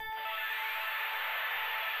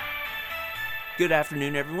Good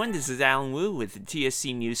afternoon, everyone. This is Alan Wu with the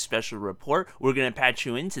TSC News Special Report. We're going to patch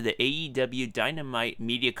you into the AEW Dynamite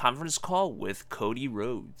Media Conference Call with Cody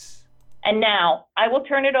Rhodes. And now, I will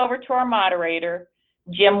turn it over to our moderator,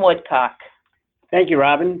 Jim Woodcock. Thank you,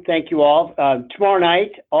 Robin. Thank you all. Tomorrow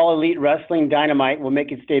night, All Elite Wrestling Dynamite will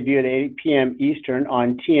make its debut at 8 p.m. Eastern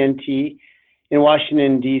on TNT in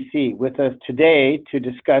Washington, D.C. With us today to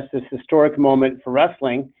discuss this historic moment for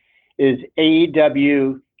wrestling is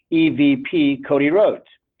AEW EVP Cody Rhodes.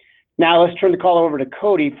 Now let's turn the call over to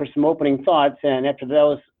Cody for some opening thoughts, and after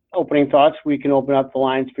those opening thoughts, we can open up the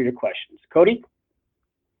lines for your questions. Cody?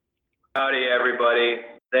 Howdy, everybody.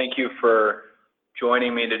 Thank you for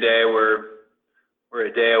joining me today. We're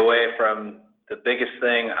a day away from the biggest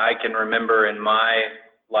thing I can remember in my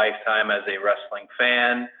lifetime as a wrestling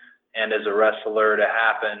fan and as a wrestler to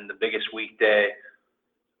happen, the biggest weekday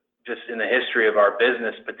just in the history of our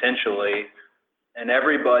business, potentially. And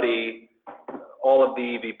everybody, all of the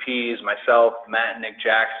EVPs, myself, Matt and Nick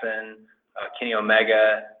Jackson, Kenny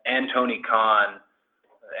Omega, and Tony Khan,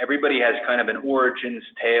 everybody has kind of an origins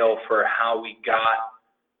tale for how we got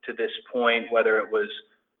to this point, whether it was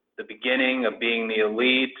the beginning of being the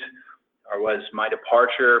elite or was my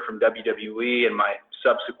departure from WWE and my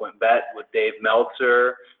subsequent bet with Dave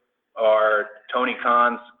Meltzer, or Tony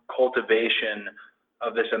Khan's cultivation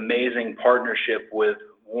of this amazing partnership with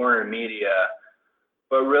Warner Media.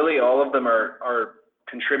 But really, all of them are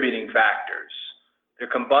contributing factors. They're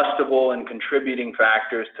combustible and contributing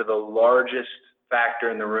factors to the largest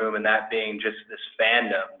factor in the room, and that being just this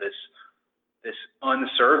fandom, this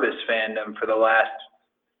unserviced fandom for the last,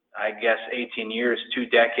 I guess, 18 years, 2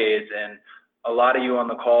 decades. And a lot of you on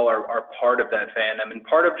the call are part of that fandom and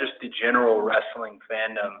part of just the general wrestling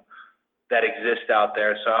fandom that exists out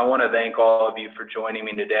there. So I want to thank all of you for joining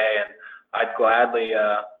me today, and I'd gladly,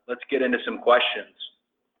 let's get into some questions.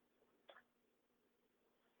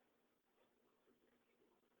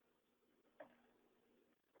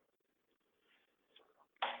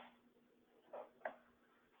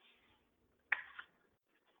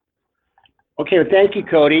 Okay, well, thank you,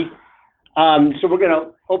 Cody. So we're going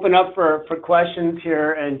to open up for questions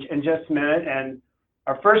here in just a minute. And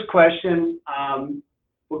our first question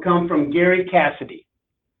will come from Gary Cassidy.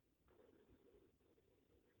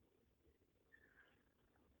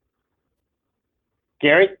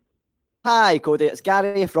 Gary? Hi, Cody. It's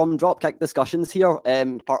Gary from Dropkick Discussions here,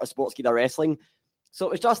 part of Sportskeeda Wrestling. So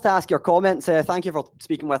it was just to ask your comments. Thank you for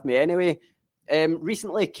speaking with me anyway.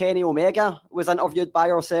 Recently, Kenny Omega was interviewed by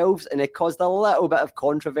yourselves, and it caused a little bit of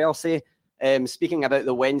controversy, speaking about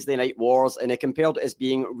the Wednesday Night Wars, and it compared it as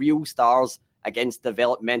being real stars against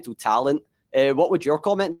developmental talent. What would your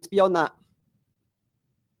comments be on that?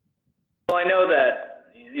 Well, I know that,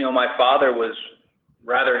 my father was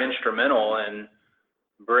rather instrumental in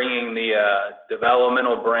bringing the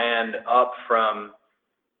developmental brand up from,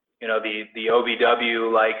 the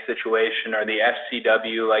OVW-like situation or the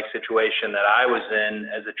FCW-like situation that I was in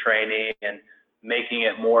as a trainee and making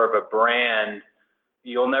it more of a brand.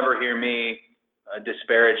 You'll never hear me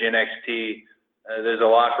disparage NXT. There's a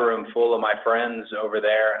locker room full of my friends over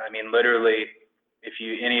there. I mean, literally, if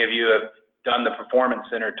any of you have done the Performance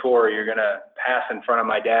Center tour, you're going to pass in front of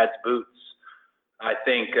my dad's boots. I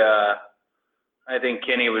think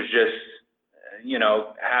Kenny was just,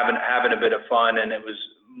 having a bit of fun, and it was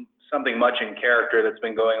something much in character that's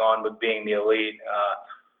been going on with being the elite.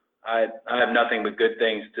 I have nothing but good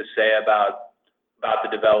things to say about the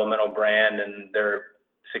developmental brand and their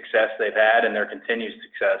success they've had and their continued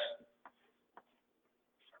success.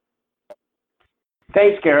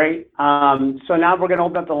 Thanks, Gary. So now we're going to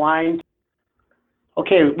open up the line.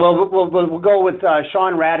 Okay, well, we'll go with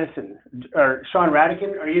Sean Radisson. Or Sean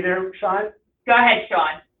Radican, are you there, Sean? Go ahead,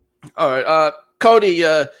 Sean. All right. Cody,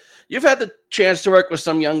 you've had the chance to work with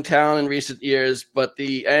some young talent in recent years, but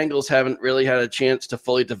the Angles haven't really had a chance to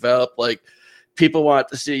fully develop. Like, people want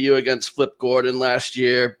to see you against Flip Gordon last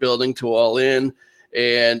year, building to All In,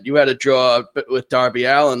 and you had a draw with Darby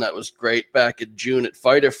Allin that was great back in June at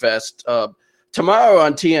Fyter Fest. Tomorrow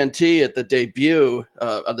on TNT at the debut,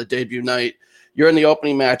 on the debut night, you're in the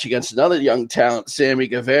opening match against another young talent, Sammy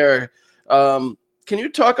Guevara. Can you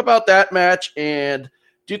talk about that match? And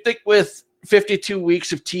do you think with 52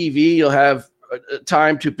 weeks of TV, you'll have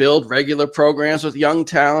time to build regular programs with young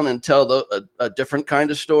talent and tell a different kind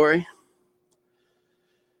of story?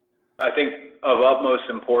 I think of utmost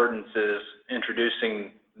importance is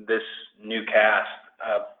introducing this new cast.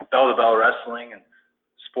 Bell to Bell Wrestling and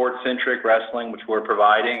sports-centric wrestling, which we're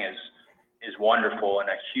providing, is wonderful and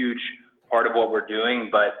a huge part of what we're doing,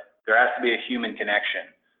 but there has to be a human connection.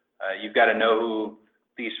 You've got to know who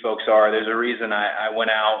these folks are. There's a reason I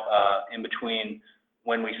went out in between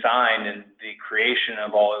when we signed and the creation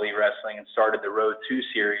of All Elite Wrestling and started the Road 2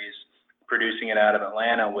 series, producing it out of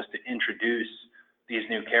Atlanta, was to introduce these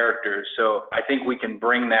new characters. So I think we can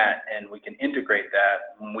bring that and we can integrate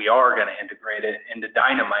that. And we are going to integrate it into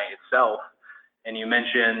Dynamite itself. And you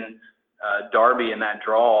mentioned Darby in that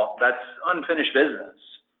draw. That's unfinished business.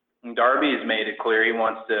 And Darby has made it clear he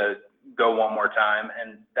wants to go one more time,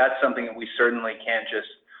 and that's something that we certainly can't just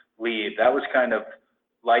leave. That was kind of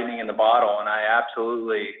lightning in the bottle, and I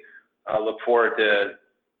absolutely look forward to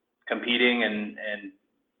competing and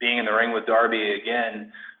being in the ring with Darby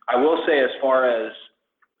again. I will say, as far as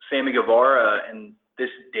Sammy Guevara and this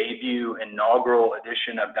debut inaugural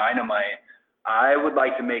edition of Dynamite, I would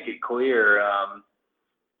like to make it clear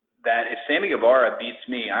that if Sammy Guevara beats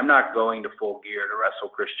me, I'm not going to Full Gear to wrestle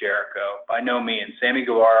Chris Jericho. By no means. Sammy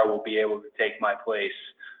Guevara will be able to take my place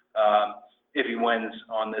if he wins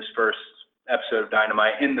on this first episode of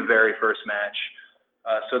Dynamite in the very first match.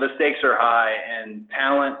 So the stakes are high, and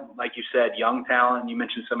talent, like you said, young talent. You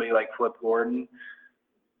mentioned somebody like Flip Gordon.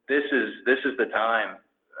 This is the time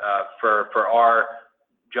for our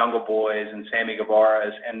Jungle Boys and Sammy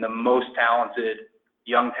Guevara's and the most talented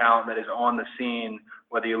young talent that is on the scene,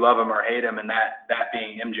 whether you love him or hate him, and that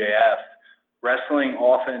being MJF. Wrestling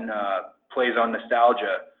often plays on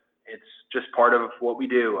nostalgia. It's just part of what we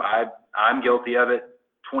do. I'm guilty of it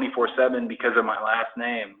 24/7 because of my last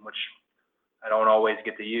name, which I don't always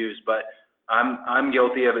get to use, but I'm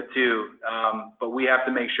guilty of it too. But we have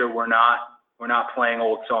to make sure we're not playing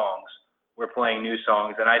old songs. We're playing new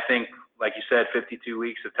songs, and I think, like you said, 52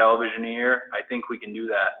 weeks of television a year, I think we can do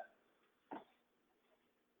that.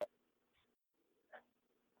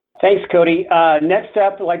 Thanks, Cody. Next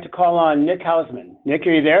up, I'd like to call on Nick Hausman. Nick,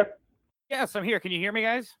 are you there? Yes, I'm here. Can you hear me,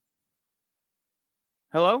 guys?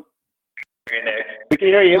 Hello? Hey, Nick. We can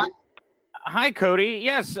hear you. Hi, Cody.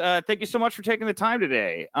 Yes, thank you so much for taking the time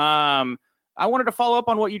today. I wanted to follow up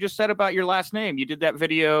on what you just said about your last name. You did that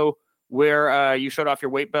video where you showed off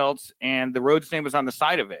your weight belts and the Rhodes name was on the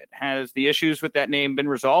side of it. Has the issues with that name been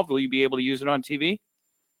resolved? Will you be able to use it on TV?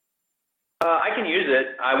 I can use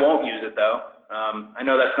it. I won't use it, though. I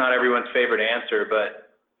know that's not everyone's favorite answer, but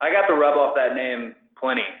I got to rub off that name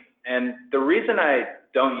plenty. And the reason I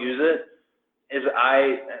don't use it is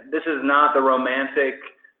this is not the romantic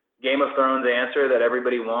Game of Thrones answer that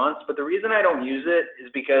everybody wants, but the reason I don't use it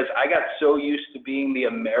is because I got so used to being the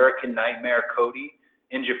American Nightmare Cody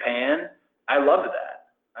in Japan. I loved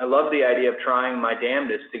that. I love the idea of trying my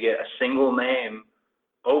damnedest to get a single name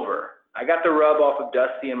over. I got the rub off of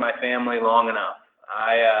Dusty and my family long enough.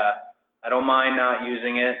 I don't mind not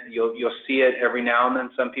using it. You'll see it every now and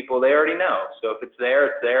then. Some people, they already know. So if it's there,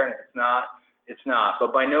 it's there, and if it's not, it's not.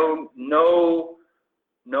 But by no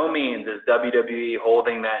means is WWE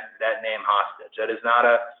holding that name hostage. That is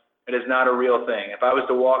not a real thing. If I was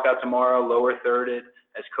to walk out tomorrow, lower thirded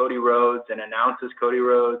as Cody Rhodes and announce as Cody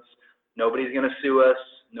Rhodes, nobody's going to sue us.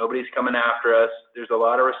 Nobody's coming after us. There's a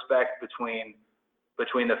lot of respect between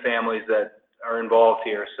the families that are involved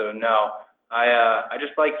here. So no, I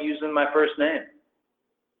just like using my first name.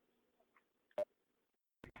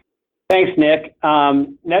 Thanks, Nick.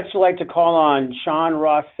 Next, I'd like to call on Sean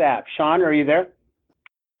Ross Sapp. Sean, are you there?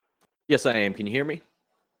 Yes, I am. Can you hear me?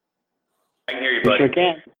 I can hear you, buddy. Sure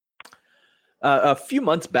can. A few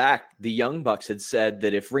months back, the Young Bucks had said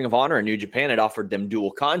that if Ring of Honor and New Japan had offered them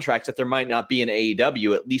dual contracts, that there might not be an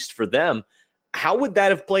AEW, at least for them. How would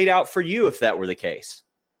that have played out for you if that were the case?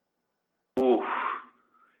 Ooh.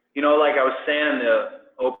 You know, like I was saying in the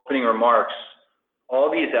opening remarks,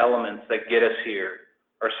 all these elements that get us here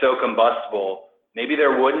are so combustible. Maybe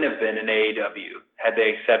there wouldn't have been an AEW had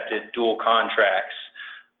they accepted dual contracts.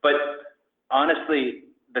 But honestly,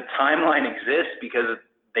 the timeline exists because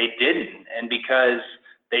they didn't, and because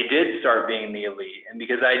they did start being the elite, and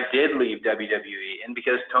because I did leave WWE, and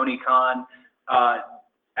because Tony Khan,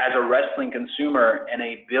 as a wrestling consumer and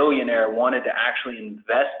a billionaire, wanted to actually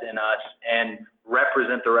invest in us and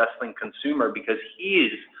represent the wrestling consumer because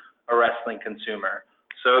he's a wrestling consumer.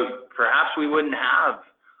 So perhaps we wouldn't have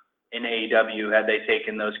an AEW had they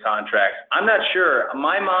taken those contracts. I'm not sure.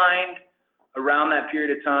 My mind around that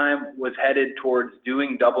period of time was headed towards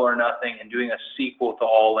doing Double or Nothing and doing a sequel to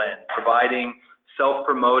All In, providing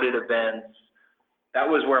self-promoted events. That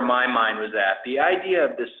was where my mind was at. The idea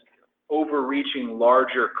of this overreaching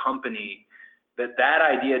larger company, that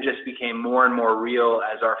idea just became more and more real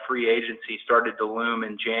as our free agency started to loom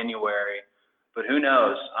in January. But who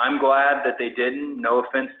knows? I'm glad that they didn't. No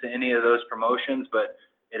offense to any of those promotions, but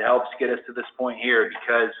it helps get us to this point here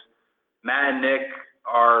because Matt and Nick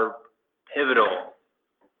are pivotal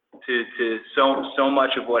to so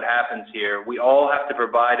much of what happens here. We all have to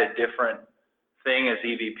provide a different thing as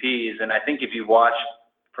EVPs, and I think if you watch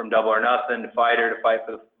from Double or Nothing to Fighter to Fight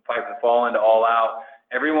for the Fallen to All Out,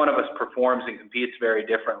 every one of us performs and competes very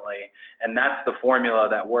differently, and that's the formula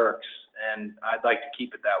that works, and I'd like to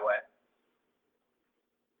keep it that way.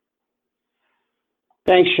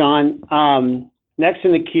 Thanks, Sean. Next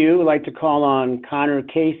in the queue, I'd like to call on Connor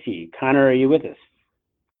Casey. Connor, are you with us?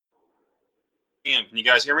 Can you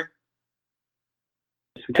guys hear me?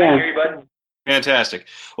 Yes, we Yeah, I can. hear you, bud. Fantastic.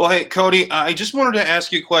 Well, hey, Cody, I just wanted to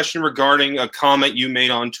ask you a question regarding a comment you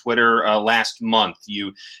made on Twitter last month.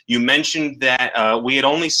 You mentioned that we had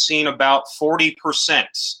only seen about 40%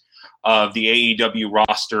 of the AEW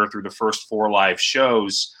roster through the first 4 live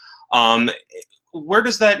shows. Where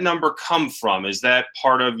does that number come from? Is that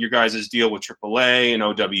part of your guys' deal with AAA and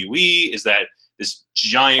OWE? Is that this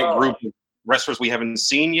giant group of wrestlers we haven't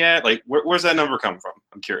seen yet? Like, where's that number come from?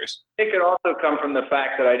 I'm curious. It could also come from the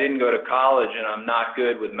fact that I didn't go to college and I'm not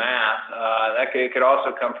good with math. It could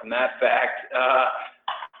also come from that fact.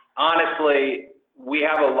 Honestly, we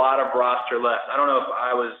have a lot of roster left. I don't know if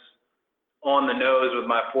I was on the nose with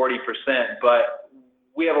my 40%, but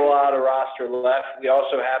we have a lot of roster left. We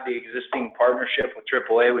also have the existing partnership with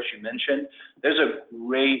AAA, which you mentioned. There's a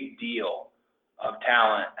great deal of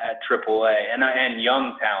talent at AAA and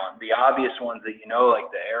young talent. The obvious ones that you know, like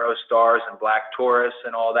the Aerostars and Black Taurus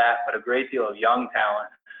and all that, but a great deal of young talent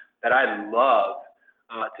that I'd love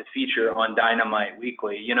to feature on Dynamite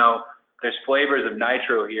Weekly. You know, there's flavors of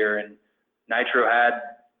Nitro here, and Nitro had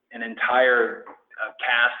an entire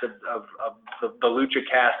cast of the Lucha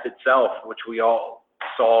cast itself, which we all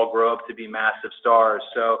saw grow up to be massive stars.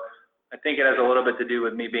 So I think it has a little bit to do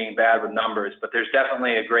with me being bad with numbers, but there's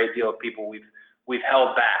definitely a great deal of people we've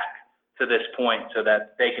held back to this point so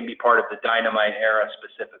that they can be part of the Dynamite era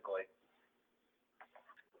specifically.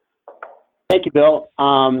 Thank you, Bill.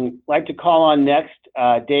 I'd like to call on next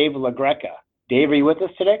Dave LaGreca. Dave, are you with us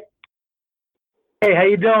today? Hey, how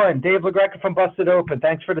you doing? Dave LaGreca from Busted Open.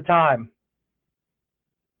 Thanks for the time.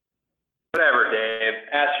 Whatever, Dave.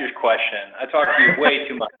 Ask your question. I talk to you way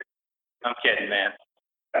too much. I'm kidding, man.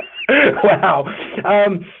 Wow.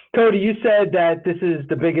 Cody, you said that this is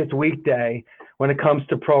the biggest weekday when it comes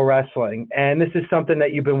to pro wrestling, and this is something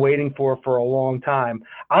that you've been waiting for a long time.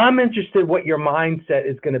 I'm interested what your mindset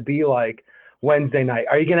is going to be like Wednesday night.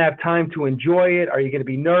 Are you going to have time to enjoy it? Are you going to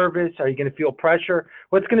be nervous? Are you going to feel pressure?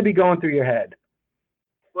 What's going to be going through your head?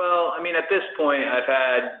 Well, I mean, at this point, I've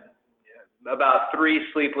had about 3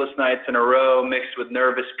 sleepless nights in a row mixed with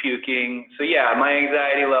nervous puking. So yeah, my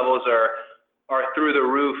anxiety levels are through the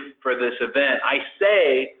roof for this event. I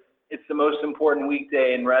say it's the most important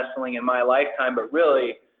weekday in wrestling in my lifetime, but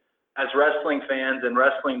really, as wrestling fans and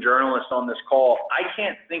wrestling journalists on this call, I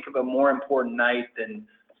can't think of a more important night than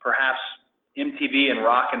perhaps MTV and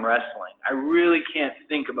Rock and Wrestling. I really can't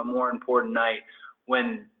think of a more important night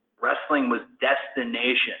when wrestling was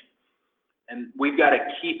destination, and we've got to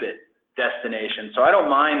keep it destination. So I don't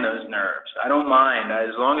mind those nerves. I don't mind,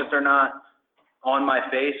 as long as they're not on my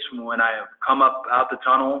face when I come up out the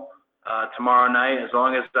tunnel tomorrow night, as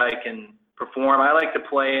long as I can perform. I like to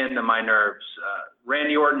play into my nerves.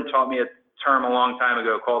 Randy Orton taught me a term a long time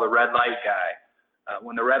ago called the red light guy.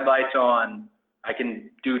 When the red light's on, I can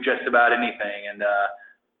do just about anything, and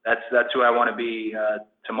that's who I want to be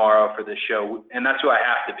tomorrow for this show, and that's who I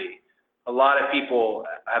have to be. A lot of people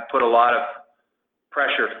have put a lot of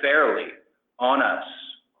pressure fairly on us.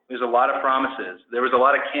 There's a lot of promises. There was a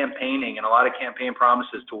lot of campaigning and a lot of campaign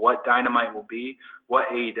promises to what Dynamite will be, what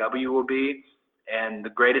AEW will be. And the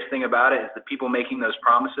greatest thing about it is the people making those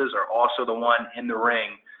promises are also the one in the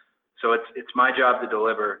ring. So it's my job to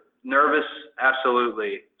deliver. Nervous,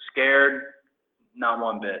 absolutely. Scared, not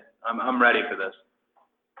one bit. I'm ready for this.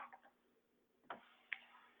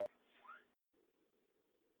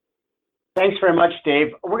 Thanks very much, Dave.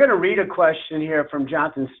 We're going to read a question here from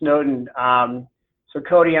Jonathan Snowden. So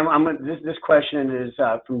Cody, this question is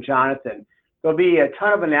from Jonathan. There'll be a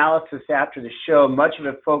ton of analysis after the show, much of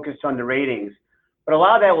it focused on the ratings, but a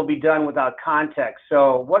lot of that will be done without context.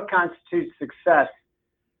 So what constitutes success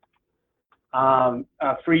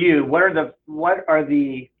for you? What are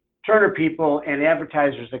the Turner people and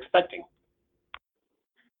advertisers expecting?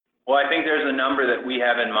 Well, I think there's a number that we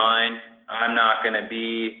have in mind. I'm not going to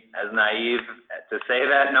be as naive to say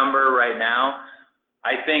that number right now.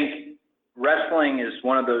 I think wrestling is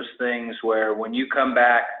one of those things where when you come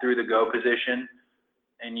back through the go position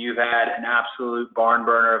and you've had an absolute barn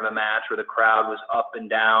burner of a match where the crowd was up and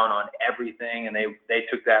down on everything and they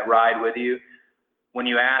took that ride with you, when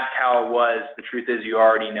you ask how it was, the truth is you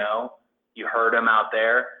already know. You heard them out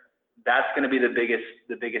there. that's going to be the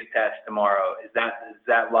biggest test tomorrow. Is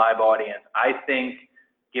that live audience? I think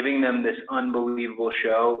giving them this unbelievable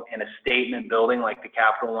show in a statement building like the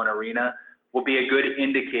Capital One Arena will be a good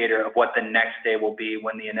indicator of what the next day will be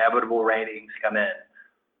when the inevitable ratings come in.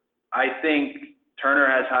 I think Turner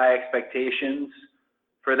has high expectations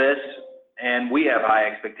for this, and we have high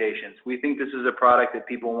expectations. We think this is a product that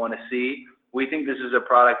people want to see. We think this is a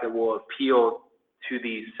product that will appeal to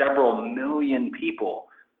the several million people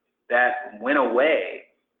that went away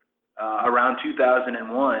around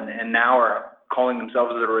 2001 and now are calling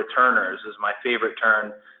themselves the returners, is my favorite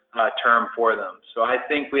term for them. So I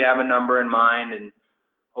think we have a number in mind, and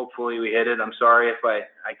hopefully we hit it. I'm sorry if I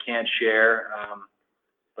can't share,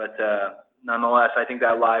 but nonetheless, I think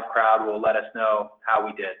that live crowd will let us know how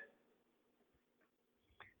we did.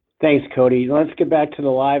 Thanks, Cody. Let's get back to the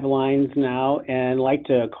live lines now, and I'd like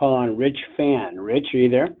to call on Rich Fan. Rich, are you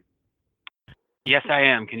there? Yes, I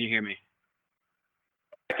am. Can you hear me?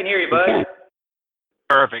 I can hear you, bud.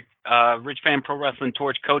 Perfect. Rich Fan, Pro Wrestling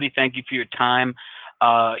Torch. Cody, thank you for your time.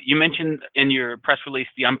 You mentioned in your press release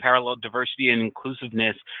the unparalleled diversity and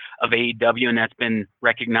inclusiveness of AEW, and that's been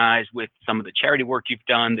recognized with some of the charity work you've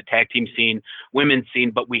done, the tag team scene, women's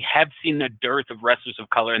scene, but we have seen a dearth of wrestlers of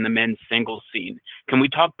color in the men's singles scene. Can you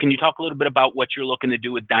talk a little bit about what you're looking to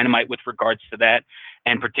do with Dynamite with regards to that,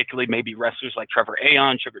 and particularly maybe wrestlers like Trevor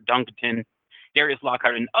Aeon, Sugar Dunkerton, Darius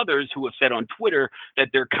Lockhart, and others who have said on Twitter that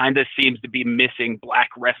there kind of seems to be missing black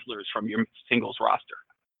wrestlers from your singles roster?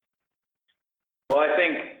 Well, I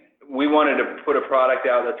think we wanted to put a product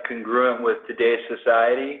out that's congruent with today's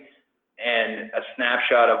society and a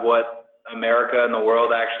snapshot of what America and the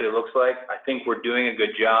world actually looks like. I think we're doing a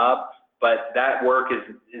good job, but that work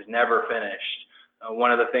is never finished.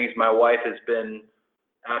 One of the things my wife has been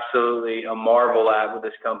absolutely a marvel at with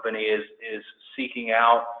this company is seeking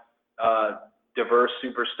out diverse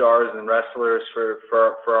superstars and wrestlers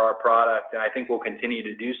for our product, and I think we'll continue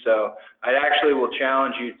to do so. I actually will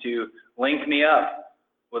challenge you to link me up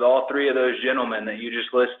with all three of those gentlemen that you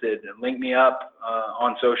just listed. Link me up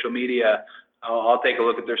on social media. I'll take a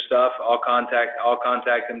look at their stuff. I'll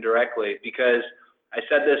contact them directly, because I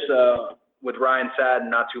said this with Ryan Sadden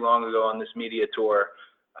not too long ago on this media tour.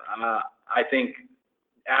 I think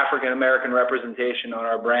African American representation on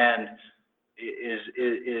our brand is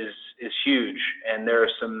huge, and there are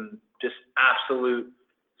some just absolute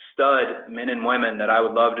stud men and women that I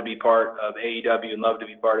would love to be part of AEW and love to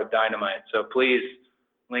be part of Dynamite. So please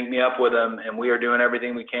link me up with them, and we are doing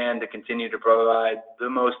everything we can to continue to provide the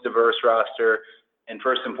most diverse roster, and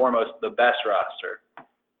first and foremost, the best roster.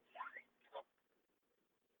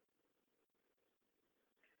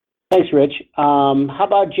 Thanks, Rich. How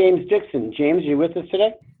about James Dixon? James, are you with us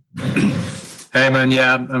today? Hey, man.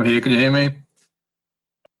 Yeah, I'm here. Can you hear me?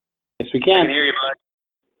 Yes, we can. I can hear you, bud.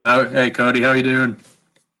 Oh, hey, Cody. How are you doing?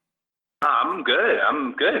 I'm good.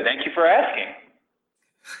 Thank you for asking.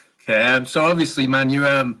 Okay. So obviously, man, you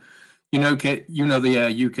know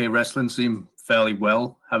the UK wrestling scene fairly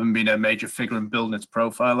well, having been a major figure in building its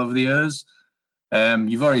profile over the years.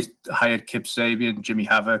 You've already hired Kip Sabian, Jimmy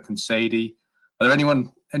Havoc, and Sadie. Are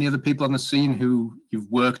there any other people on the scene who you've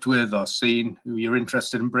worked with or seen who you're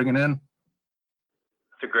interested in bringing in?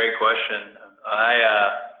 That's a great question.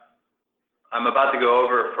 I'm about to go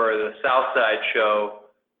over for the Southside show,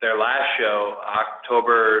 their last show,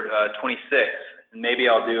 October 26th. And maybe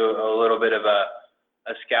I'll do a little bit of a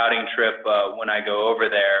scouting trip when I go over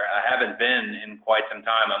there. I haven't been in quite some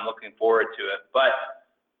time. I'm looking forward to it. But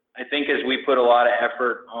I think as we put a lot of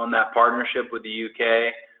effort on that partnership with the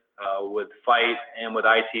UK, with FITE and with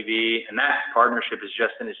ITV, and that partnership is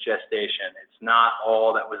just in its gestation. It's not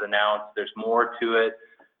all that was announced. There's more to it.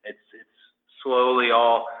 It's slowly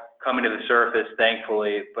all coming to the surface,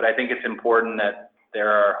 thankfully. But I think it's important that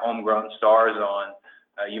there are homegrown stars on.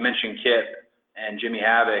 You mentioned Kip and Jimmy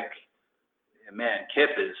Havoc. Man,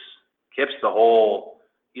 Kip's the whole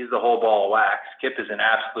ball of wax. Kip is an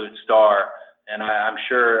absolute star, and I'm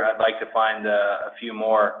sure I'd like to find a few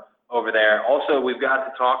more over there. Also, we've got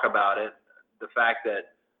to talk about it, the fact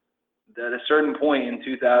that at a certain point in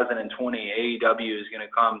 2020, AEW is going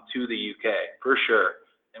to come to the UK, for sure.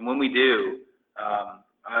 And when we do,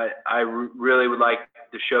 I really would like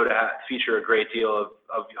the show to feature a great deal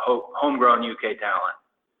of homegrown UK talent.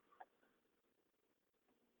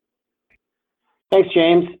 Thanks,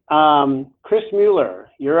 James. Chris Mueller,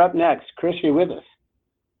 you're up next. Chris, are you with us?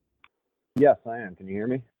 Yes, I am. Can you hear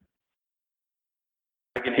me?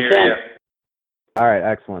 I can hear you. All right,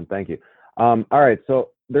 excellent. Thank you. All right, so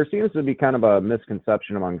there seems to be kind of a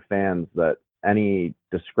misconception among fans that any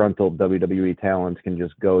disgruntled WWE talent can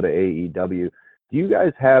just go to AEW. Do you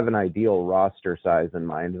guys have an ideal roster size in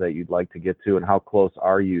mind that you'd like to get to, and how close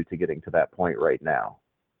are you to getting to that point right now?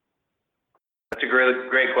 That's a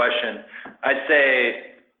great question. I'd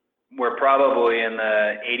say we're probably in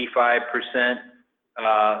the 85%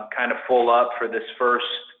 kind of full up for this first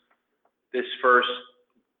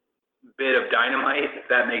bit of Dynamite, if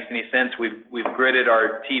that makes any sense. We've gridded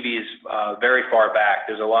our TVs very far back.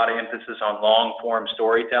 There's a lot of emphasis on long form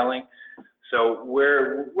storytelling. So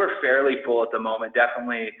we're fairly full at the moment.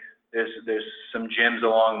 Definitely there's some gems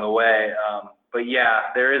along the way. But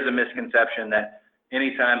yeah, there is a misconception that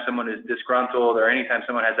anytime someone is disgruntled or anytime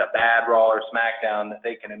someone has a bad Raw or SmackDown, that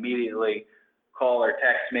they can immediately call or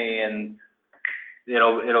text me and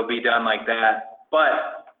it'll be done like that.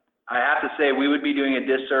 But I have to say we would be doing a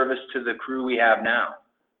disservice to the crew we have now.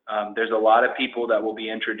 There's a lot of people that will be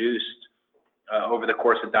introduced over the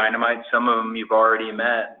course of Dynamite. Some of them you've already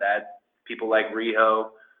met, that people like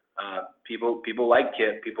Riho, people like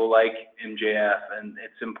Kip, people like MJF, and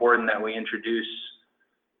it's important that we introduce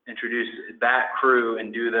that crew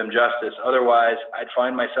and do them justice. Otherwise, I'd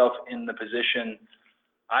find myself in the position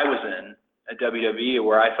I was in at WWE,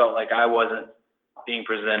 where I felt like I wasn't being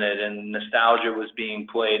presented and nostalgia was being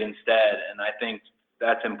played instead. And I think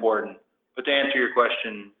that's important. But to answer your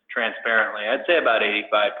question transparently, I'd say about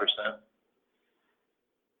 85%.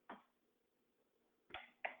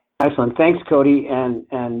 Excellent. Thanks, Cody.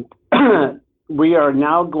 And we are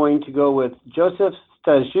now going to go with Joseph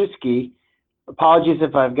Staszewski. Apologies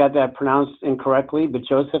if I've got that pronounced incorrectly, but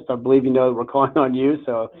Joseph, I believe you know we're calling on you,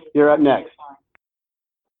 so you're up next.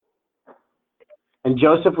 And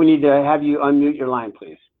Joseph, we need to have you unmute your line,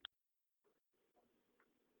 please.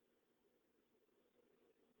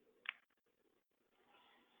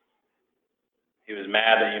 He was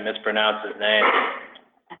mad that you mispronounced his name.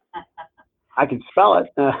 I can spell it.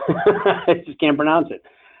 I just can't pronounce it.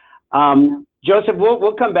 Joseph,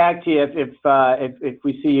 we'll come back to you if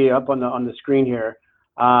we see you up on the screen here.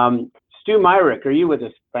 Stu Myrick, are you with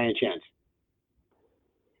us by any chance?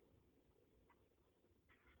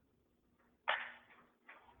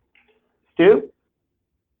 Stu?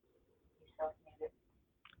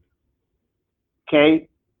 Okay.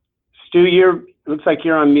 Stu, looks like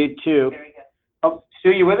you're on mute too. Oh,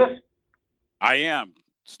 Stu, you with us? I am.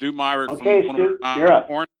 Stu Myrick okay, from Stu, you're up.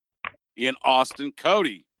 In Austin.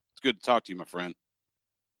 Cody, it's good to talk to you, my friend.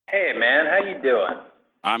 Hey, man, how you doing?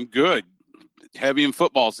 I'm good. Heavy in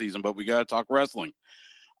football season, but we got to talk wrestling.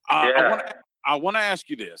 Yeah. I want to ask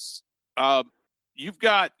you this. You've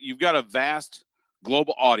got a vast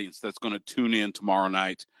global audience that's going to tune in tomorrow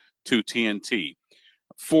night to TNT.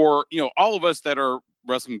 For all of us that are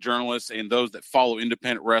wrestling journalists and those that follow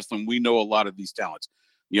independent wrestling, we know a lot of these talents.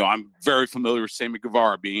 I'm very familiar with Sammy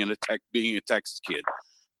Guevara, being a Texas kid.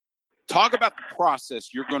 Talk about the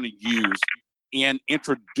process you're going to use in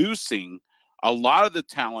introducing a lot of the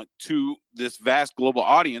talent to this vast global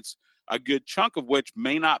audience, a good chunk of which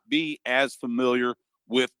may not be as familiar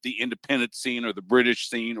with the independent scene or the British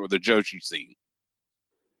scene or the Joshi scene.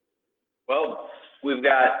 Well, we've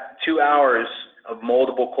got 2 hours of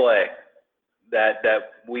moldable clay that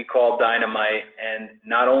we call Dynamite, and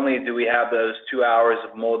not only do we have those 2 hours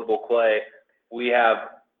of moldable clay, we have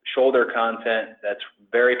shoulder content that's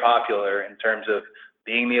very popular in terms of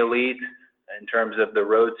being the elite, in terms of the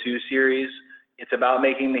Road 2 series. It's about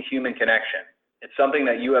making the human connection. It's something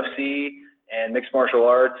that UFC and mixed martial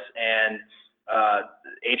arts and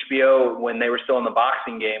HBO, when they were still in the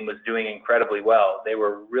boxing game, was doing incredibly well. They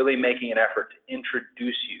were really making an effort to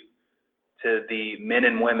introduce you to the men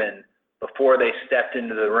and women before they stepped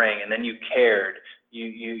into the ring, and then you cared.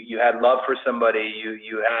 You had love for somebody.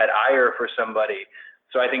 You had ire for somebody.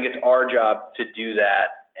 So I think it's our job to do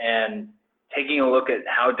that. And taking a look at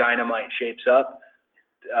how Dynamite shapes up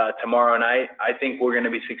tomorrow night, I think we're going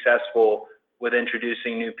to be successful with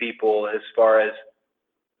introducing new people. As far as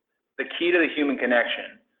the key to the human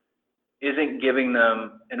connection isn't giving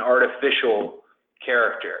them an artificial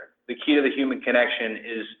character. The key to the human connection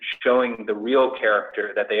is showing the real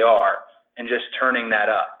character that they are and just turning that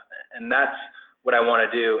up. And that's what I want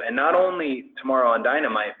to do. And not only tomorrow on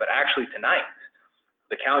Dynamite, but actually tonight.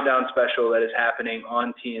 The countdown special that is happening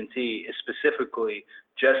on TNT is specifically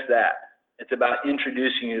just that. It's about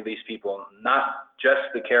introducing you to these people, not just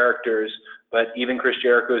the characters, but even Chris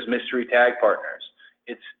Jericho's mystery tag partners.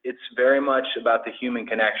 It's very much about the human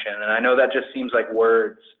connection. And I know that just seems like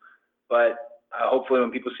words, but hopefully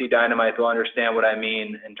when people see Dynamite, they'll understand what I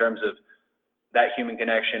mean in terms of that human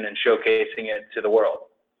connection and showcasing it to the world.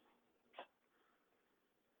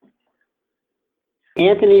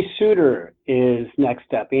 Anthony Suter is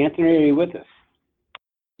next up. Anthony, are you with us?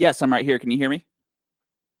 Yes, I'm right here. Can you hear me?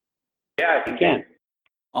 Yeah, you can.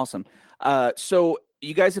 Awesome. So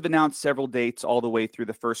you guys have announced several dates all the way through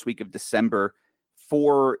the first week of December.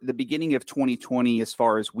 For the beginning of 2020, as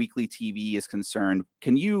far as weekly TV is concerned,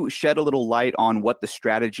 can you shed a little light on what the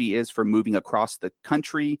strategy is for moving across the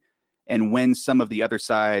country and when some of the other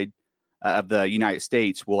side of the United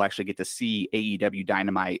States will actually get to see AEW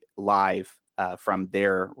Dynamite live from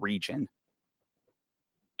their region?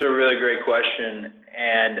 It's a really great question.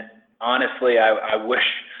 And honestly, I wish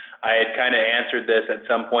I had kind of answered this at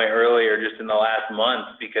some point earlier, just in the last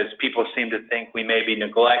month, because people seem to think we may be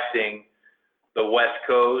neglecting the West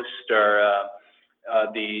Coast or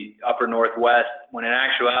the upper Northwest, when in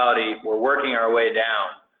actuality, we're working our way down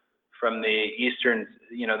from the eastern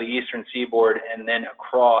seaboard and then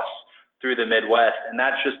across through the Midwest. And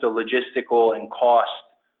that's just a logistical and cost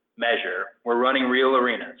measure. We're running real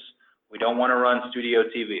arenas. We don't want to run studio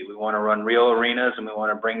TV. We want to run real arenas, and we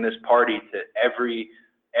want to bring this party to every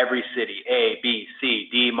city, A, B, C,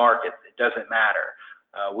 D markets. It doesn't matter.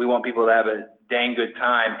 We want people to have a dang good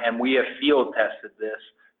time, and we have field tested this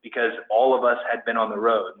because all of us had been on the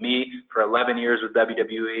road. Me for 11 years with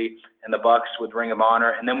WWE, and the Bucks with Ring of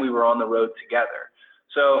Honor, and then we were on the road together.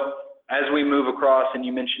 So as we move across, and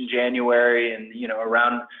you mentioned January, and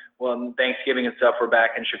around Thanksgiving and stuff, we're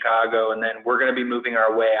back in Chicago, and then we're going to be moving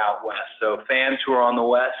our way out west. So fans who are on the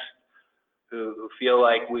west, who feel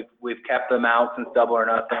like we've kept them out since Double or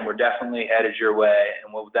Nothing, we're definitely headed your way,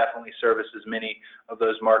 and we'll definitely service as many of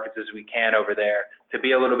those markets as we can over there. To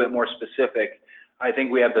be a little bit more specific, I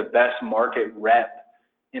think we have the best market rep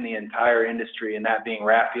in the entire industry, and that being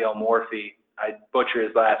Raphael Morphy. I butcher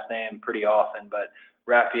his last name pretty often, but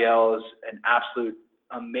Raphael is an absolute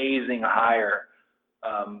amazing hire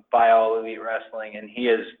by All Elite Wrestling, and he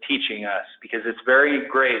is teaching us, because it's very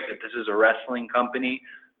great that this is a wrestling company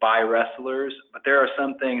by wrestlers, but there are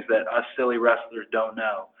some things that us silly wrestlers don't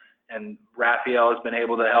know. And Raphael has been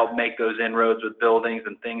able to help make those inroads with buildings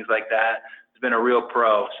and things like that. He's been a real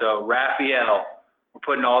pro. So Raphael, we're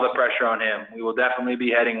putting all the pressure on him. We will definitely be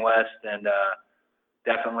heading west, and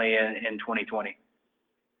definitely in 2020.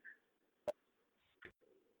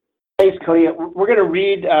 Thanks, Cody. We're going to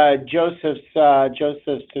read Joseph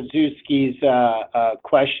Suzuki's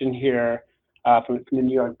question here from the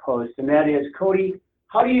New York Post, and that is, Cody,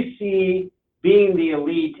 how do you see being the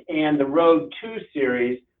Elite and the Road 2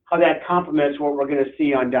 series, how that complements what we're going to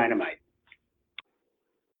see on Dynamite?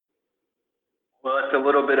 Well, it's a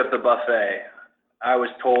little bit of the buffet. I was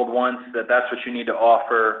told once that that's what you need to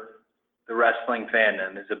offer the wrestling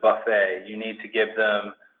fandom, is a buffet. You need to give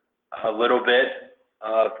them a little bit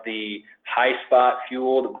of the high spot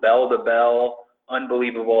fueled, bell to bell,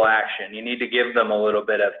 unbelievable action. You need to give them a little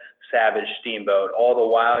bit of Savage, Steamboat. All the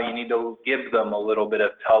while, you need to give them a little bit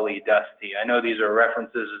of Tully, Dusty. I know these are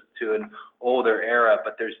references to an older era,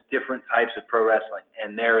 but there's different types of pro wrestling,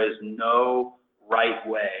 and there is no right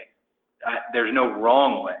way. There's no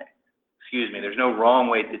wrong way. Excuse me. There's no wrong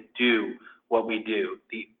way to do what we do.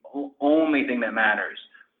 The only thing that matters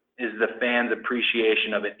is the fans'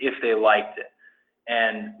 appreciation of it, if they liked it.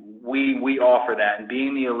 And we offer that. And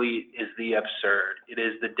being the Elite is the absurd. It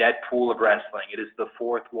is the Deadpool of wrestling. It is the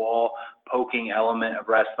fourth wall poking element of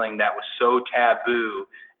wrestling that was so taboo.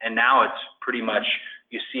 And now it's pretty much,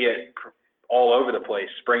 you see it all over the place.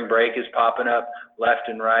 Spring Break is popping up left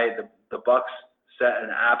and right. The Bucks set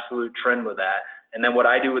an absolute trend with that. And then what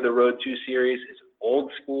I do with the Road 2 series is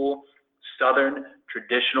old school, Southern,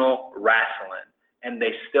 traditional wrestling. And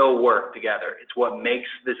they still work together. It's what makes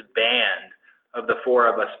this band of the four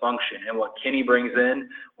of us function. And what Kenny brings in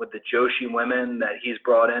with the Joshi women that he's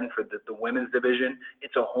brought in for the women's division,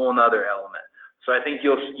 it's a whole nother element. So I think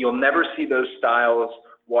you'll never see those styles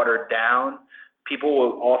watered down. People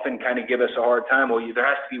will often kind of give us a hard time. Well, there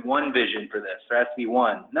has to be one vision for this. There has to be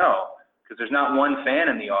one. No, because there's not one fan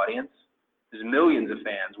in the audience. There's millions of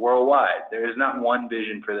fans worldwide. There is not one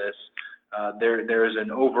vision for this. There is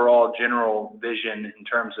an overall general vision in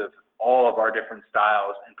terms of all of our different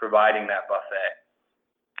styles and providing that buffet.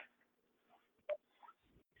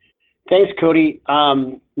 Thanks, Cody.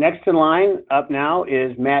 Next in line up now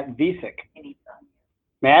is Matt Visick.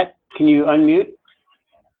 Matt, can you unmute?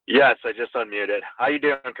 Yes, I just unmuted. How you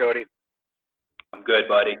doing, Cody? I'm good,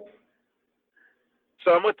 buddy.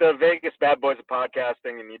 So I'm with the Vegas Bad Boys of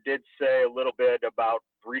Podcasting, and you did say a little bit about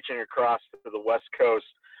reaching across to the West Coast.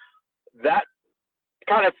 That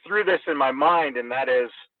kind of threw this in my mind, and that is,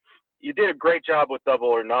 you did a great job with Double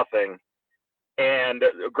or Nothing, and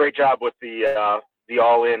a great job with the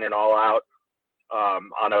All In and All Out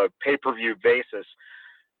on a pay-per-view basis.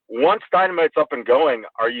 Once Dynamite's up and going,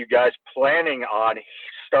 are you guys planning on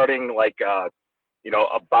starting like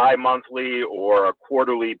a bi-monthly or a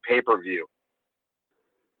quarterly pay-per-view?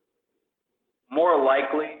 More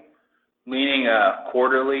likely leaning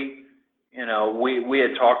quarterly. We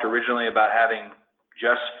had talked originally about having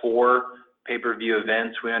just 4 pay-per-view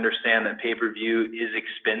events. We understand that pay-per-view is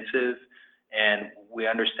expensive, and we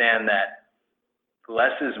understand that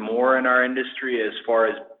less is more in our industry as far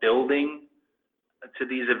as building to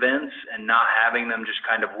these events and not having them just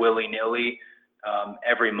kind of willy-nilly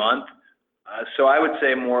every month. So I would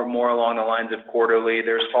say more along the lines of quarterly.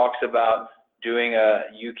 There's talks about doing a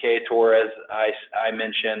UK tour, as I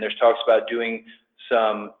mentioned. There's talks about doing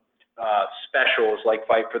some specials like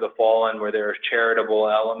Fight for the Fallen, where there are charitable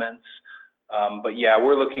elements. But yeah,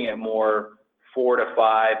 we're looking at more 4 to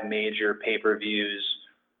 5 major pay-per-views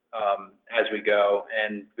as we go,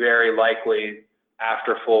 and very likely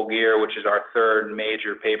after Full Gear, which is our 3rd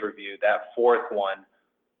major pay-per-view, that 4th one,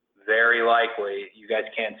 very likely, you guys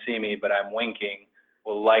can't see me, but I'm winking,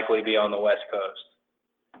 will likely be on the West Coast.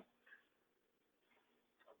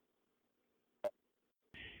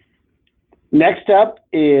 Next up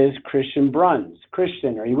is Christian Bruns.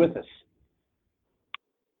 Christian, are you with us?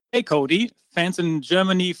 Hey, Cody. Fans in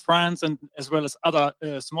Germany, France, and as well as other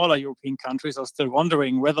smaller European countries are still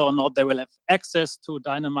wondering whether or not they will have access to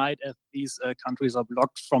Dynamite, as these countries are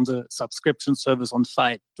blocked from the subscription service on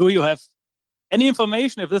Fight. Do you have any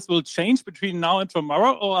information if this will change between now and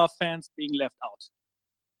tomorrow, or are fans being left out?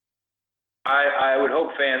 I would hope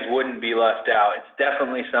fans wouldn't be left out. It's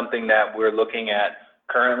definitely something that we're looking at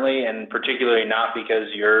currently, and particularly not because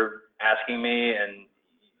you're asking me, and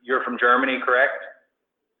you're from Germany, correct?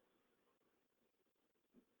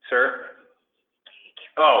 Sir?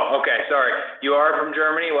 Oh, okay, sorry. You are from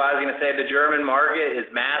Germany? Well, I was going to say the German market is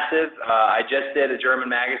massive. I just did a German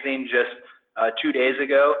magazine just 2 days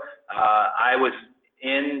ago. I was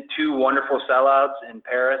in 2 wonderful sellouts in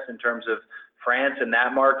Paris in terms of France and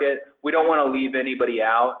that market. We don't want to leave anybody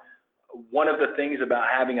out. One of the things about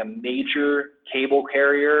having a major cable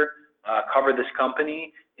carrier cover this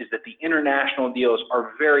company is that the international deals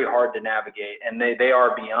are very hard to navigate, and they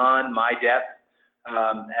are beyond my depth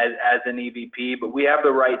as an EVP, but we have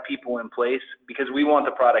the right people in place because we want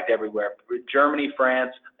the product everywhere. Germany,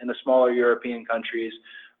 France, and the smaller European countries.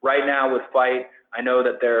 Right now with Fight, I know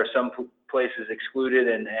that there are some places excluded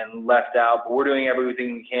and left out, but we're doing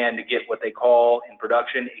everything we can to get what they call in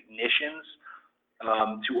production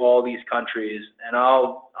ignitions to all these countries. And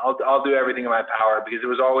I'll do everything in my power, because it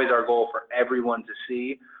was always our goal for everyone to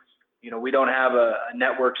see. We don't have a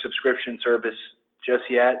network subscription service just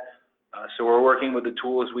yet. So we're working with the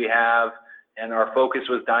tools we have, and our focus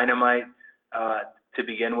was Dynamite to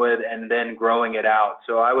begin with, and then growing it out.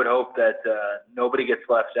 So I would hope that nobody gets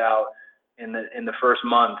left out in the first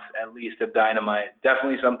month, at least, of Dynamite.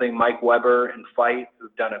 Definitely something Mike Weber and Fight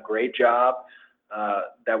have done a great job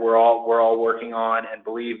that we're all working on. And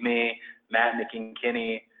believe me, Matt, Nick, and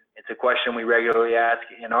Kenny, it's a question we regularly ask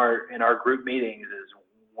in our group meetings: is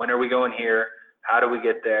when are we going here? How do we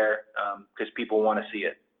get there? Because people want to see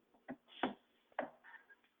it.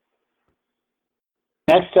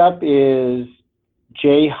 Next up is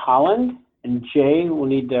Jay Holland. And Jay, we'll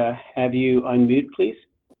need to have you unmute, please.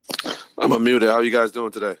 I'm unmuted. How are you guys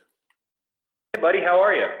doing today? Hey, buddy. How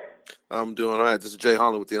are you? I'm doing all right. This is Jay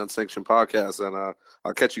Holland with the Unsanctioned Podcast, and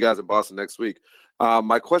I'll catch you guys in Boston next week.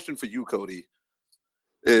 My question for you, Cody,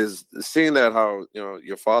 is seeing that how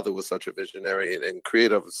your father was such a visionary and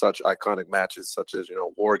creator of such iconic matches, such as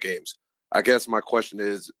War Games. I guess my question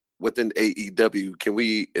is, within AEW, can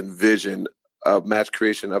we envision a match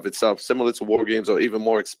creation of itself similar to War Games, or even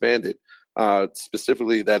more expanded,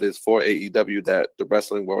 specifically that is for AEW, that the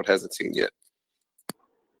wrestling world hasn't seen yet?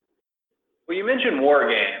 Well, you mentioned War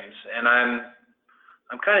Games, and I'm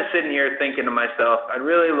kind of sitting here thinking to myself, I'd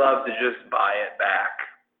really love to just buy it back.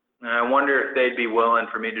 And I wonder if they'd be willing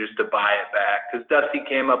for me just to buy it back, because Dusty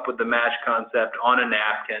came up with the match concept on a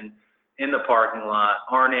napkin in the parking lot.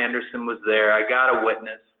 Arn Anderson was there. I got a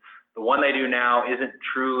witness. The one they do now isn't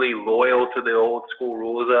truly loyal to the old school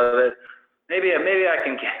rules of it. Maybe I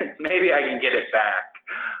can get it back.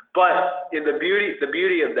 But the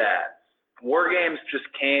beauty of that, War Games just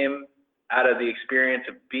came out of the experience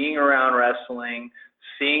of being around wrestling,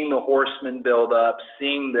 seeing the horsemen build up,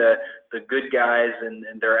 seeing the good guys and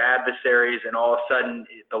their adversaries, and all of a sudden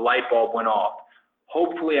the light bulb went off.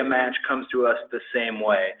 Hopefully a match comes to us the same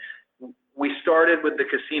way. We started with the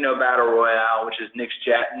Casino Battle Royale, which is Nick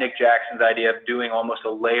Jackson's idea of doing almost a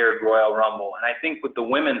layered Royal Rumble. And I think with the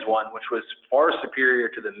women's one, which was far superior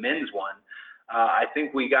to the men's one, I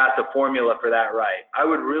think we got the formula for that right. I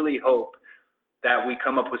would really hope that we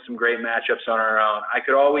come up with some great matchups on our own. I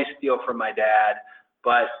could always steal from my dad,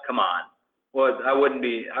 but come on. Well, I wouldn't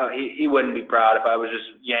be. He wouldn't be proud if I was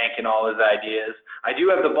just yanking all his ideas. I do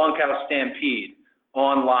have the Bunkhouse Stampede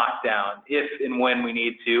on lockdown if and when we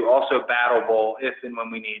need to. Also Battle Bowl if and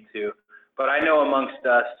when we need to. But I know amongst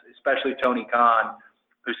us, especially Tony Khan,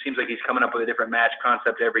 who seems like he's coming up with a different match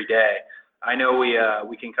concept every day, I know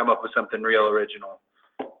we can come up with something real original.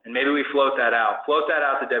 And maybe we float that out. Float that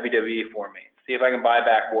out to WWE for me. See if I can buy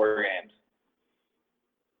back War Games.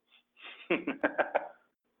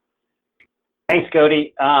 Thanks,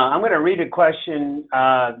 Cody. I'm going to read a question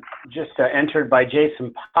just entered by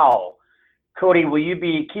Jason Powell. Cody, will you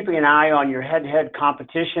be keeping an eye on your head-to-head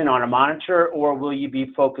competition on a monitor, or will you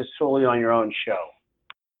be focused solely on your own show?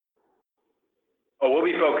 Oh, we'll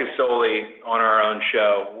be focused solely on our own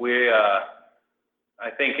show. I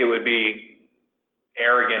think it would be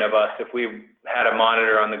arrogant of us if we had a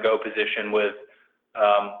monitor on the go position with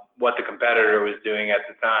what the competitor was doing at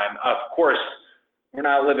the time. Of course, we're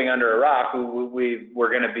not living under a rock. We're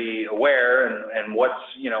going to be aware and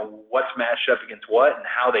what's matched up against what and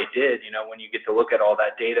how they did, when you get to look at all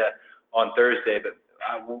that data on Thursday. But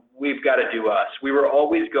we've got to do us. We were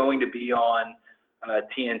always going to be on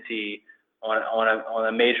TNT on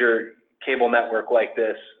a major cable network like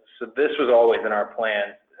this. So this was always in our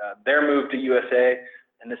plan. Their move to USA,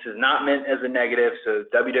 and this is not meant as a negative, so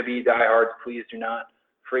WWE diehards, please do not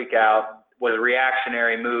freak out, was a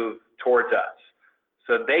reactionary move towards us.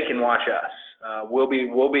 So they can watch us. We'll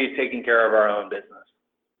be taking care of our own business.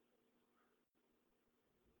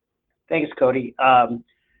 Thanks, Cody.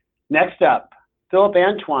 Next up, Philip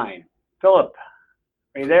Antwine. Philip,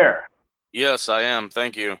 are you there? Yes, I am.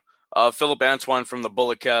 Thank you. Philip Antwine from the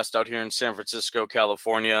Bulletcast out here in San Francisco,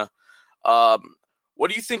 California. What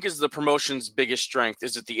do you think is the promotion's biggest strength?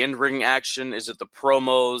 Is it the in-ring action? Is it the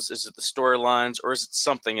promos? Is it the storylines? Or is it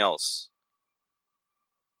something else?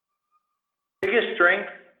 Biggest strength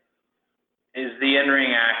is the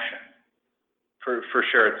in-ring action, for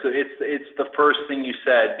sure. It's the first thing you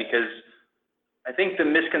said, because I think the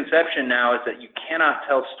misconception now is that you cannot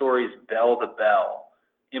tell stories bell to bell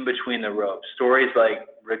in between the ropes. Stories like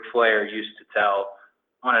Ric Flair used to tell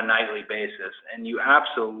on a nightly basis, and you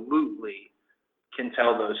absolutely can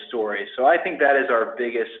tell those stories. So I think that is our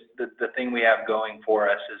biggest, the thing we have going for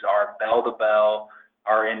us is our bell to bell,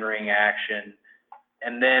 our in-ring action.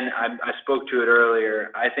 And then I spoke to it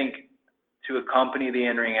earlier. I think to accompany the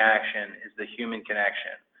in-ring action is the human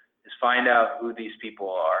connection, is find out who these people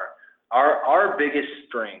are. Our biggest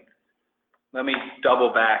strength, let me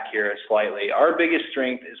double back here slightly. Our biggest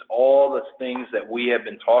strength is all the things that we have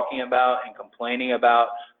been talking about and complaining about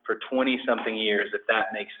for 20-something years, if that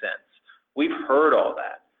makes sense. We've heard all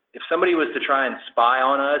that. If somebody was to try and spy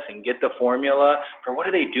on us and get the formula for what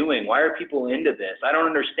are they doing? Why are people into this? I don't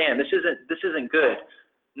understand. This isn't good.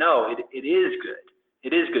 No, it is good.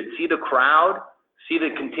 It is good. See the crowd, see the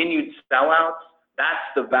continued sellouts. That's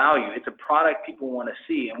the value. It's a product people want to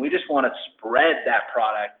see, and we just want to spread that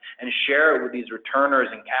product and share it with these returners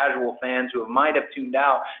and casual fans who might have tuned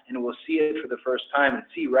out and will see it for the first time and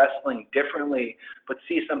see wrestling differently, but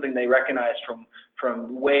see something they recognize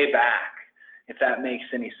from way back, if that makes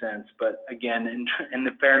any sense. But again, in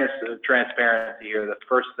the fairness of transparency here, the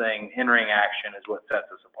first thing, in-ring action, is what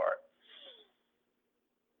sets us apart.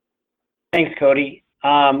 Thanks, Cody.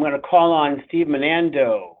 I'm going to call on Steve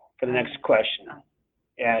Menando for the next question.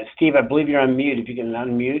 Steve, I believe you're on mute. If you can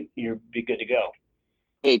unmute, you'll be good to go.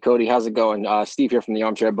 Hey, Cody, how's it going? Steve here from the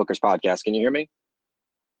Armchair Bookers podcast. Can you hear me?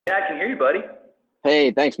 Yeah, I can hear you, buddy.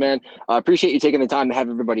 Hey, thanks, man. I appreciate you taking the time to have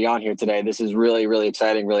everybody on here today. This is really, really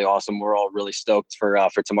exciting, really awesome. We're all really stoked for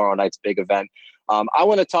tomorrow night's big event. I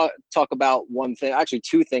want to talk about one thing, actually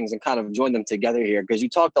two things, and kind of join them together here, because you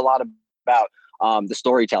talked a lot about the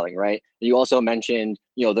storytelling, right? You also mentioned,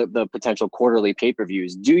 the potential quarterly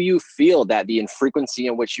pay-per-views. Do you feel that the infrequency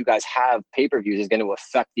in which you guys have pay-per-views is going to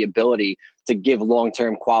affect the ability to give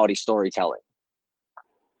long-term quality storytelling?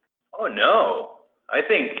 Oh, no. I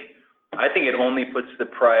think it only puts the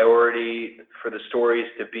priority for the stories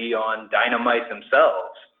to be on Dynamite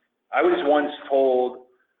themselves. I was once told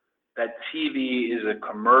that TV is a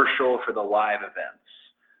commercial for the live events.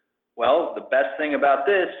 Well, the best thing about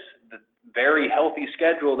this, the very healthy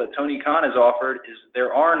schedule that Tony Khan has offered, is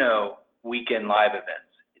there are no weekend live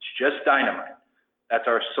events. It's just Dynamite. That's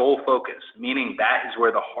our sole focus, meaning that is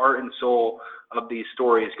where the heart and soul of these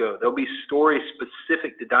stories go. There'll be stories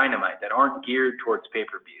specific to Dynamite that aren't geared towards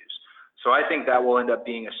pay-per-views. So I think that will end up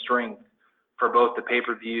being a strength for both the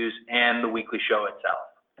pay-per-views and the weekly show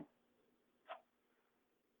itself.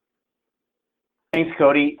 Thanks,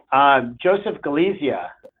 Cody. Joseph Galizia.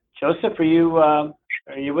 Joseph, are you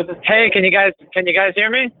with us? Hey, can you guys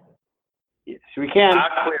hear me? Yes, we can.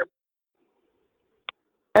 Clear.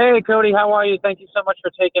 Hey, Cody, how are you? Thank you so much for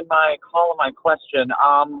taking my call and my question.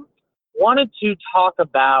 Wanted to talk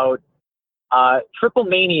about Triple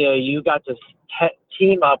Mania. You got to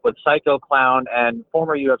team up with Psycho Clown and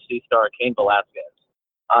former UFC star Cain Velasquez.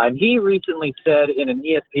 And he recently said in an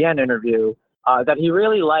ESPN interview that he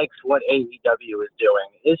really likes what AEW is doing.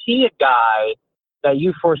 Is he a guy that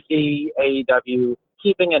you foresee AEW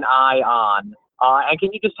keeping an eye on? And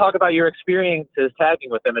can you just talk about your experiences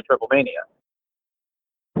tagging with him at Triple Mania?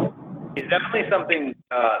 He's definitely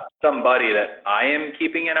somebody that I am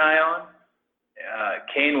keeping an eye on.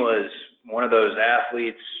 Cain was one of those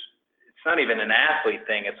athletes. It's not even an athlete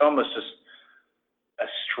thing. It's almost just a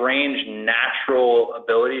strange natural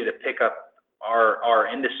ability to pick up our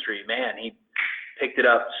industry. Man, he picked it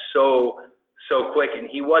up so quick, and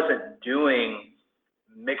he wasn't doing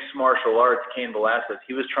mixed martial arts, Cain Velasquez.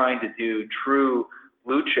 He was trying to do true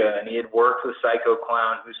lucha, and he had worked with Psycho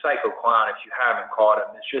Clown, who's Psycho Clown. If you haven't caught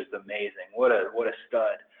him, it's just amazing. What a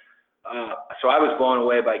stud. So I was blown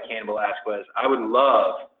away by Cain Velasquez. I would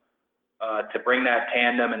love to bring that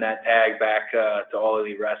tandem and that tag back to All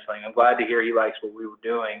Elite Wrestling. I'm glad to hear he likes what we were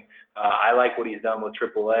doing. I like what he's done with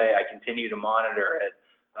AAA. I continue to monitor it.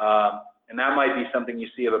 And that might be something you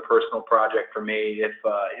see of a personal project for me if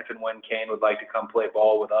and when Cain would like to come play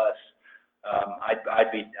ball with us.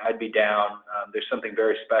 I'd be down. There's something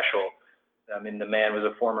very special. I mean, the man was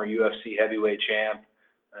a former UFC heavyweight champ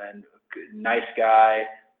and nice guy.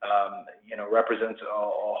 Represents a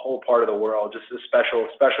whole part of the world. Just a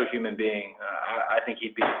special human being. I think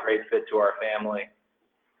he'd be a great fit to our family.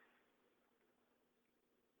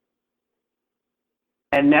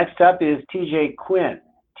 And next up is TJ Quinn.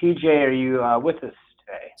 TJ, are you with us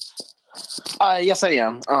today? Yes, I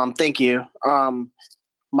am. Thank you.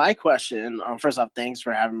 My question, first off, thanks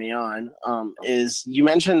for having me on, is you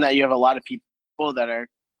mentioned that you have a lot of people that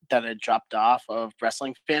had dropped off of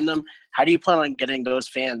wrestling fandom. How do you plan on getting those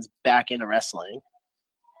fans back into wrestling?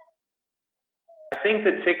 I think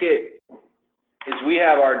the ticket is we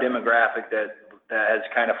have our demographic that has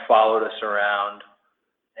kind of followed us around,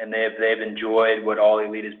 and they've enjoyed what All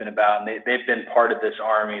Elite has been about, and they've been part of this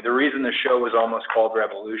army. The reason the show was almost called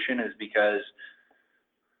Revolution is because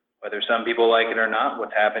whether some people like it or not,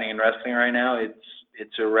 what's happening in wrestling right now,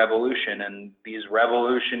 it's a revolution, and these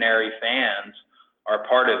revolutionary fans are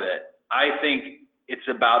part of it. I think it's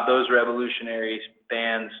about those revolutionary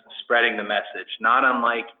fans spreading the message, not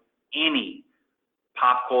unlike any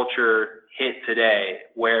pop culture hit today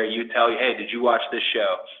where you tell, hey, did you watch this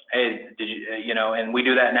show? Hey, did you, and we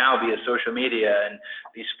do that now via social media and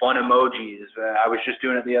these fun emojis. I was just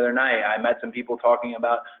doing it the other night. I met some people talking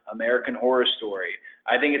about American Horror Story.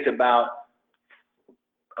 I think it's about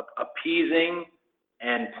appeasing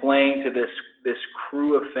and playing to this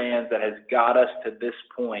crew of fans that has got us to this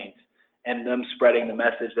point, and them spreading the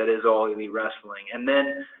message that is All Elite Wrestling. And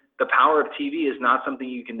then the power of TV is not something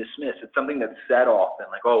you can dismiss. It's something that's said often,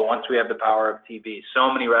 like, oh, once we have the power of TV,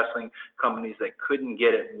 so many wrestling companies that couldn't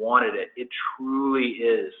get it wanted it. It truly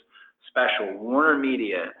is special. Warner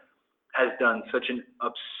Media has done such an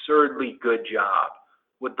absurdly good job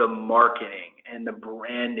with the marketing and the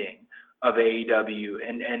branding of AEW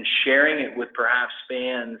and sharing it with perhaps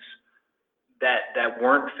fans that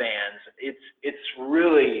weren't fans. It's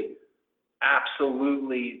really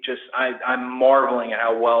absolutely just, I'm marveling at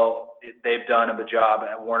how well they've done of a job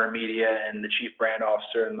at Warner Media, and the chief brand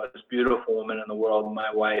officer and the most beautiful woman in the world,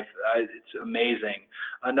 my wife. It's amazing.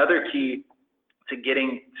 Another key to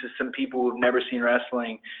getting to some people who've never seen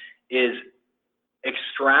wrestling is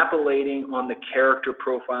extrapolating on the character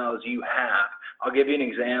profiles you have. I'll give you an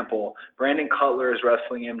example. Brandon Cutler is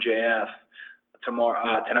wrestling MJF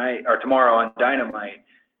tomorrow on Dynamite,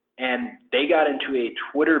 and they got into a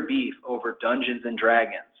Twitter beef over Dungeons and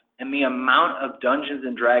Dragons. And the amount of Dungeons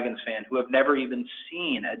and Dragons fans who have never even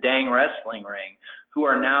seen a dang wrestling ring, who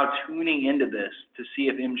are now tuning into this to see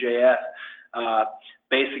if MJF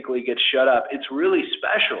basically gets shut up. It's really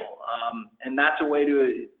special, and that's a way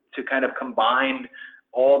to kind of combine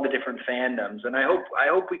all the different fandoms. And I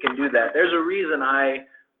hope we can do that. There's a reason I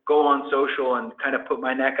go on social and kind of put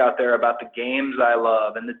my neck out there about the games I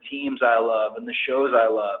love and the teams I love and the shows I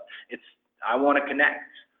love. I want to connect.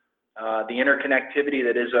 The interconnectivity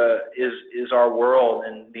that is our world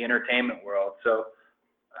and the entertainment world. So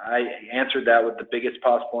I answered that with the biggest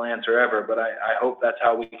possible answer ever, but I hope that's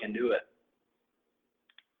how we can do it.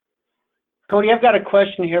 Cody, I've got a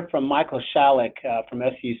question here from Michael Shalik from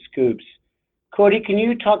SU Scoops. Cody, can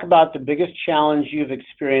you talk about the biggest challenge you've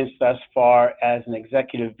experienced thus far as an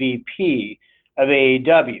executive VP of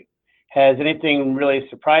AEW? Has anything really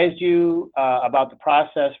surprised you about the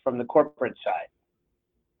process from the corporate side?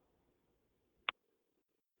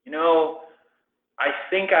 I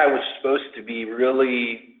think I was supposed to be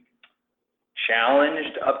really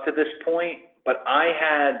challenged up to this point, but I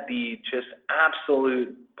had the just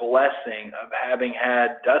absolute blessing of having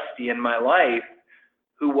had Dusty in my life,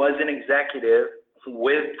 who was an executive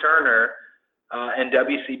with Turner and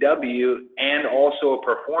WCW, and also a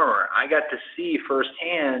performer. I got to see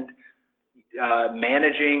firsthand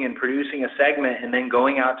managing and producing a segment and then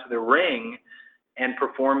going out to the ring and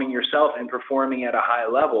performing yourself and performing at a high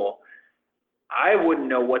level. I wouldn't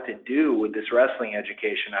know what to do with this wrestling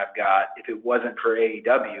education I've got if it wasn't for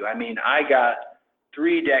AEW. I mean, I got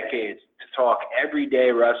 3 decades to talk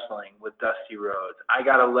everyday wrestling with Dusty Rhodes. I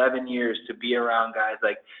got 11 years to be around guys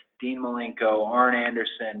like Dean Malenko, Arn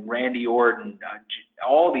Anderson, Randy Orton,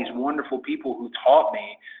 all these wonderful people who taught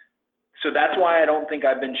me. So that's why I don't think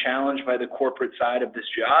I've been challenged by the corporate side of this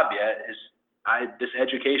job yet. This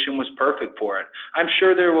education was perfect for it. I'm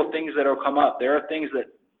sure there will things that will come up. There are things that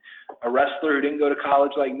a wrestler who didn't go to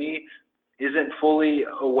college like me isn't fully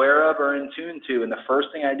aware of or in tune to. And the first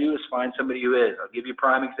thing I do is find somebody who is. I'll give you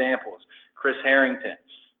prime examples. Chris Harrington,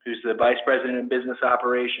 who's the Vice President of Business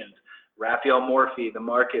Operations. Raphael Morphy, the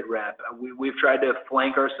market rep. We've tried to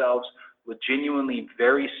flank ourselves with genuinely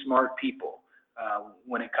very smart people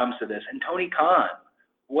when it comes to this. And Tony Khan,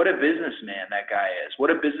 what a businessman that guy is. What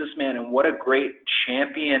a businessman and what a great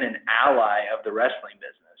champion and ally of the wrestling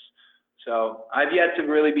business. So I've yet to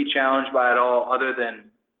really be challenged by it all, other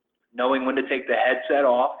than knowing when to take the headset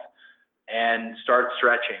off and start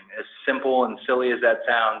stretching. As simple and silly as that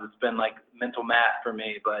sounds, it's been like mental math for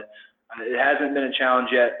me, but it hasn't been a challenge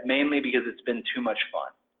yet, mainly because it's been too much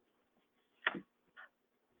fun.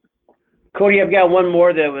 Cody, I've got one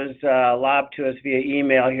more that was lobbed to us via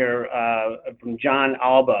email here from John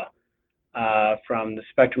Alba from the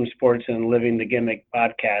Spectrum Sports and Living the Gimmick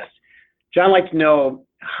podcast. John would like to know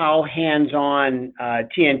how hands-on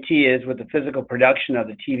TNT is with the physical production of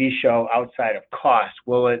the TV show outside of cost.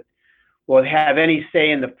 Will it have any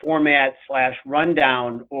say in the format /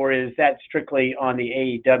 rundown, or is that strictly on the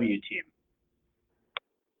AEW team?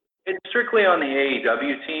 It's strictly on the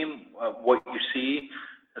AEW team. What you see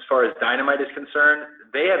as far as Dynamite is concerned,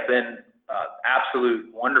 they have been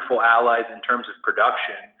absolute wonderful allies in terms of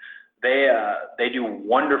production. They do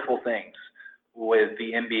wonderful things with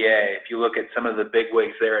the NBA. If you look at some of the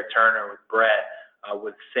bigwigs there at Turner, with Brett,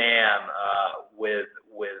 with Sam, with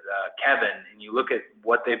Kevin, and you look at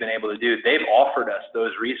what they've been able to do, they've offered us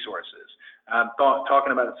those resources.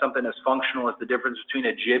 Talking about something as functional as the difference between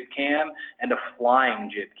a jib cam and a flying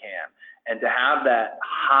jib cam. And to have that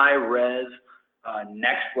high-res,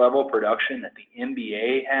 next-level production that the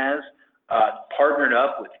NBA has, partnered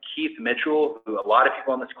up with Keith Mitchell, who a lot of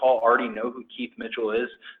people on this call already know who Keith Mitchell is,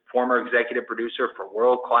 former executive producer for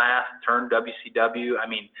World Class, turned WCW. I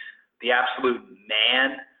mean, the absolute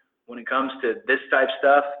man when it comes to this type of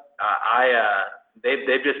stuff.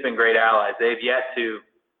 They've just been great allies. They've yet to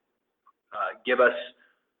give us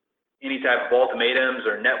any type of ultimatums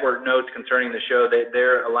or network notes concerning the show.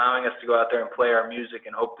 They're allowing us to go out there and play our music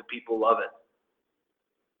and hope that people love it.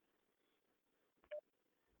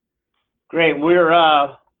 Great. We're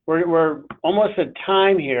almost at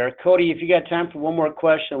time here. Cody, if you got time for one more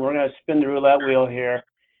question, we're going to spin the roulette wheel here.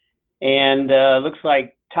 And looks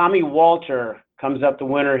like Tommy Walter comes up the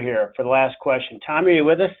winner here for the last question. Tommy, are you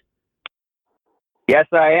with us? Yes,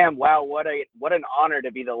 I am. Wow, what an honor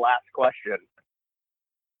to be the last question.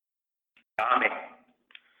 Tommy.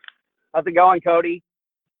 How's it going, Cody?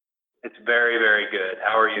 It's very, very good.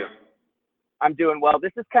 How are you? I'm doing well.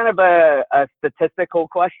 This is kind of a statistical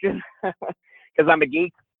question because I'm a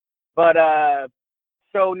geek. But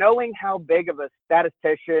so knowing how big of a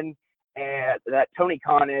statistician and that Tony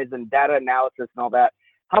Khan is and data analysis and all that,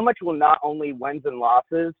 how much will not only wins and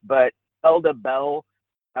losses, but bell to bell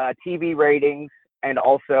TV ratings and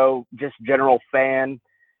also just general fan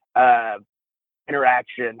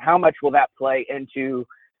interaction, how much will that play into,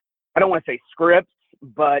 I don't want to say scripts,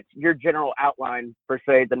 but your general outline for,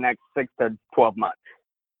 say, the next 6 to 12 months?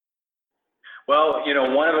 Well,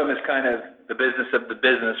 one of them is kind of the business of the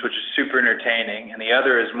business, which is super entertaining, and the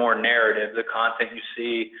other is more narrative, the content you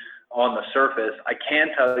see on the surface. I can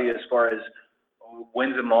tell you, as far as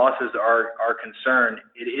wins and losses are concerned,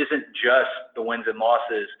 it isn't just the wins and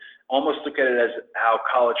losses. Almost look at it as how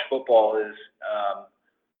college football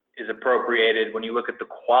is appropriated when you look at the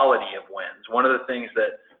quality of wins. One of the things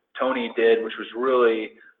that Tony did, which was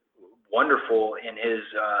really wonderful in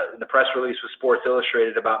the press release with Sports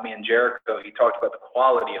Illustrated about me and Jericho, he talked about the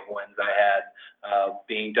quality of wins I had,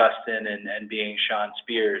 being Dustin and being Sean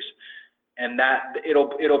Spears, and that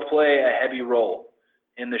it'll play a heavy role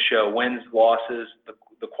in the show. Wins, losses,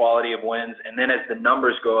 the quality of wins. And then as the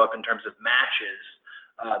numbers go up in terms of matches,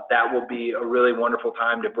 that will be a really wonderful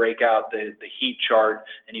time to break out the heat chart,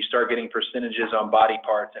 and you start getting percentages on body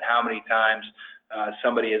parts and how many times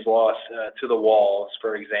somebody has lost to the walls,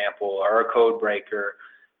 for example, or a code breaker.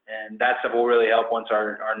 And that stuff will really help once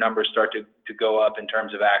our numbers start to go up in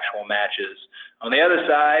terms of actual matches. On the other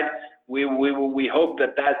side, we hope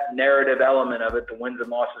that narrative element of it, the wins and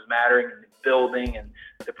losses mattering, and the building and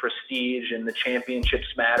the prestige and the championships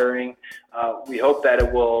mattering, we hope that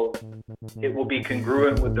it will be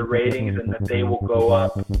congruent with the ratings and that they will go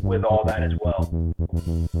up with all that as well.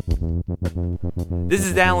 This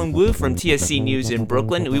is Alan Wu from TSC News in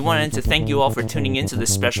Brooklyn. We wanted to thank you all for tuning into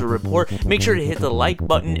this special report. Make sure to hit the like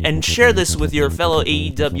button and share this with your fellow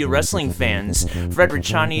AEW wrestling fans. Fred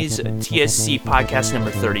Ricciani's TSC podcast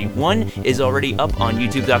number 31 is already up on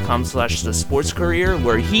youtube.com/thesportscourier,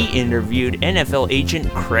 where he interviewed NFL agent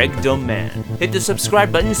Craig Doman. Hit the subscribe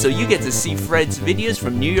button so you get to see Fred's videos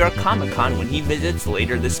from New York Comic Con when he visits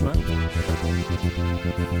later this month.